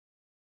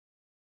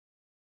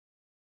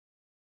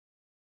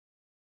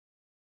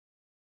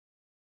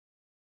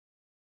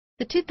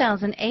The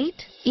 2008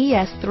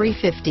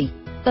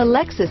 ES350. The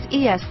Lexus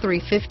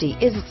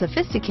ES350 is a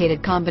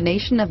sophisticated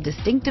combination of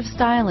distinctive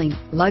styling,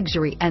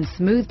 luxury, and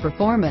smooth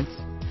performance.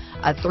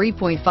 A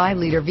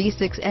 3.5-liter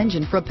V6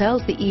 engine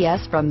propels the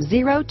ES from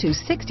 0 to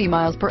 60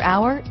 miles per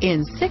hour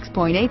in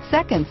 6.8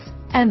 seconds.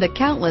 And the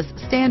countless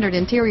standard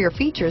interior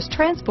features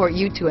transport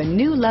you to a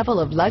new level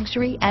of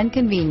luxury and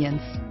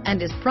convenience,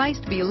 and is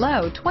priced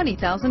below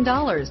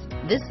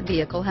 $20,000. This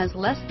vehicle has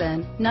less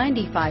than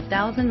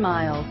 95,000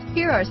 miles.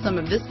 Here are some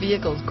of this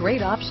vehicle's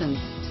great options: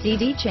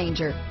 CD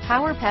changer,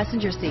 power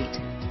passenger seat,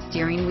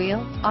 steering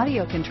wheel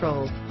audio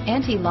controls,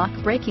 anti-lock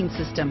braking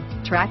system,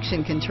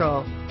 traction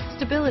control,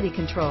 stability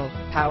control,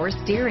 power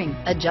steering,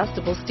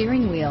 adjustable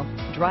steering wheel,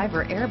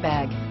 driver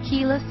airbag,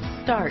 keyless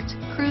start,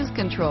 cruise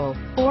control,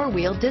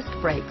 four-wheel disc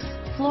brakes,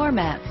 floor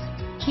mats,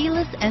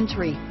 keyless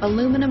entry,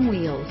 aluminum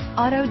wheels,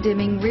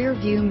 auto-dimming rear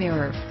view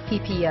mirror,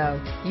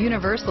 PPO,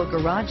 universal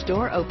garage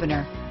door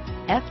opener,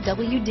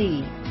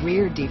 FWD,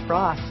 rear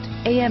defrost,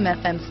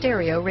 AM/FM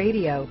stereo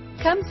radio.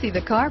 Come see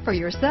the car for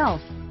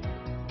yourself.